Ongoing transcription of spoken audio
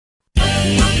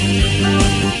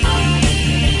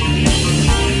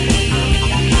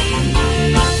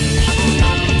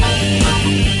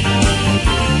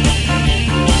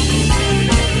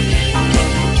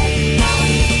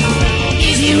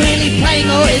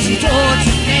it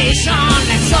automation?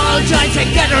 Let's all join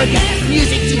together again.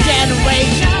 Music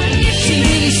degeneration. Is she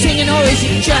really singing or is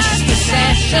it just a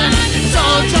session? Let's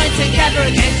all join together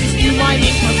again. This new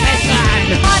miming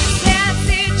profession. What's that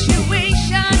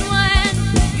situation when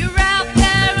you're out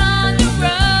there on the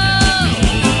road?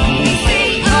 You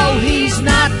see, Oh, he's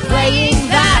not playing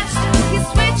that. he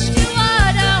switched to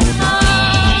auto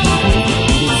mode.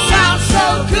 Sounds so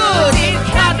good, it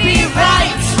can't be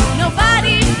right.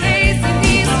 Nobody plays in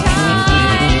these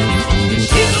times.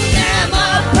 Shoot them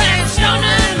up and stone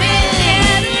them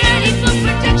in. Get ready for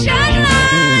production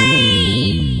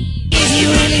line. Is he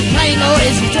really playing or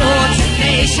is it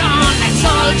automation? Let's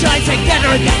all join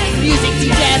together again. Music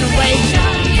degeneration.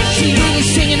 Is she really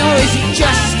singing or is it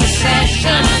just a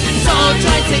session? Let's all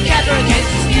join together again.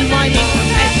 This new miming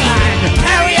profession.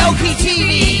 Karaoke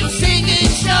TV, singing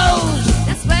shows.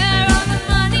 That's where all the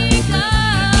money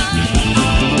goes.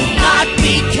 Not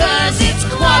because it's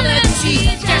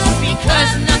quality, just because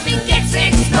nothing gets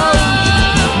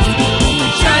exposed.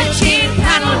 Judging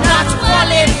panel not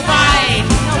qualified.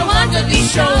 No wonder these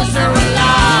shows are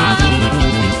allowed.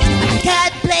 I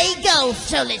can't play golf,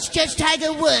 so let's just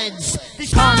Tiger Woods.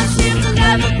 This costume's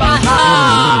never by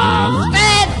half.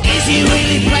 Man, is he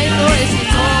really playing or is it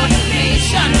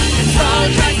automation? Let's all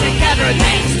join together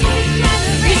against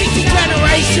music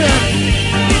degeneration.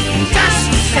 Just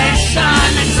a session.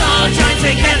 Let's all join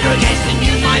together against the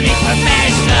new miming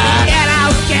profession. Get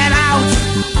out, get out.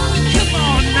 Come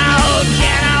on now,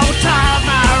 get out of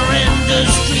our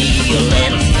industry, you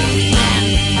little man.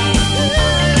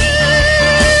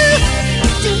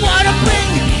 Do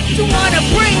you wanna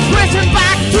bring Britain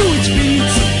back to its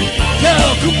feet?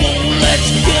 Girl, come on, let's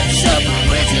get some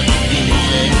Britain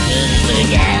music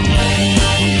again.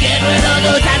 Get rid of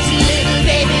those dancing little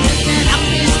babies and then up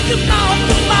this. Come on,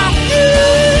 come on.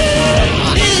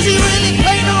 Is he really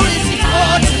playing or is it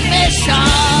automation?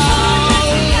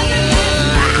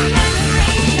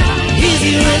 Is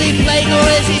he really playing or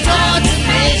is it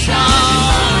automation?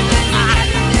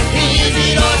 Is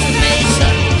it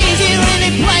automation? Is he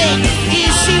really playing?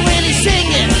 Is she really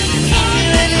singing? Is he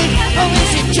really, or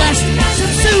is it just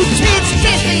some suited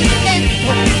sissy in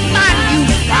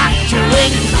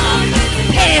manufacturing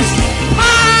piss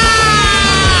parts?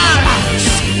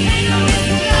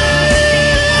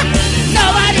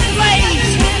 Nobody plays,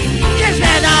 'cause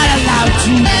they're not allowed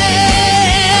to.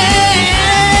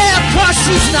 Of course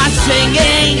she's not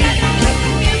singing.